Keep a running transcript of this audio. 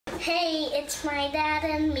Hey, it's my dad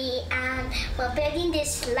and me, and we're building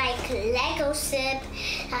this like Lego ship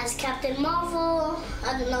as Captain Marvel.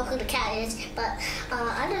 I don't know who the cat is, but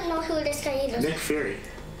I don't know who this guy is. Nick Fury.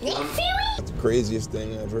 Nick Fury? That's the craziest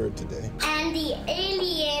thing I've heard today. And the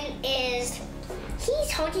alien is,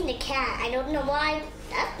 he's holding the cat. I don't know why.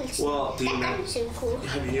 That's so cool.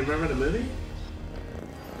 You remember the movie?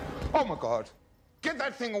 Oh my God. Get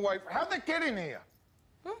that thing away. How'd they get in here?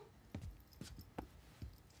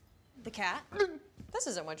 The cat? This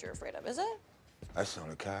isn't what you're afraid of, is it? That's not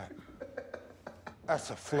a cat. That's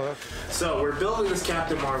a flirt. So we're building this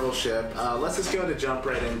Captain Marvel ship. Let's just go to jump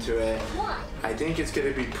right into it. Why? I think it's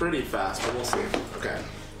going to be pretty fast, but we'll see. Okay.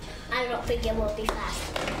 I don't think it will be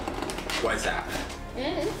fast. Why is that?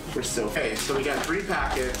 We're still... Okay, so we got 3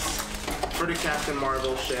 packets for the Captain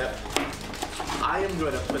Marvel ship. I am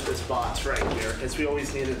going to put this box right here, because we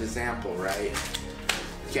always need an example, right?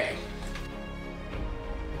 Okay.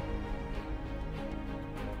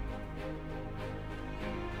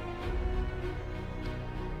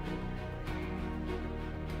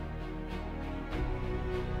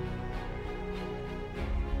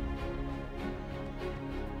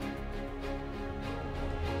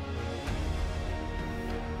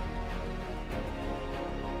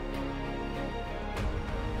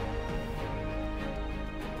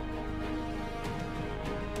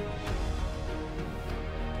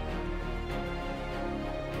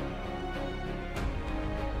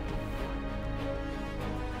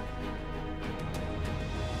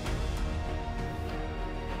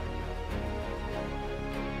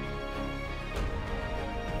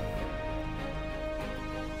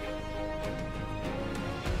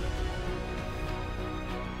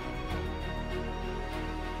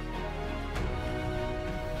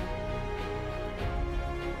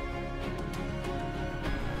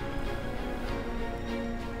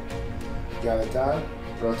 Got it done.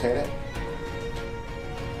 Rotate it.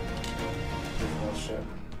 Ship.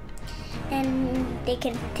 And they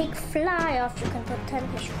can take fly off. You can pretend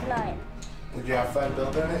it's flying. Did you have fun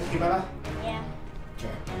building it, Kimana? Yeah. Okay.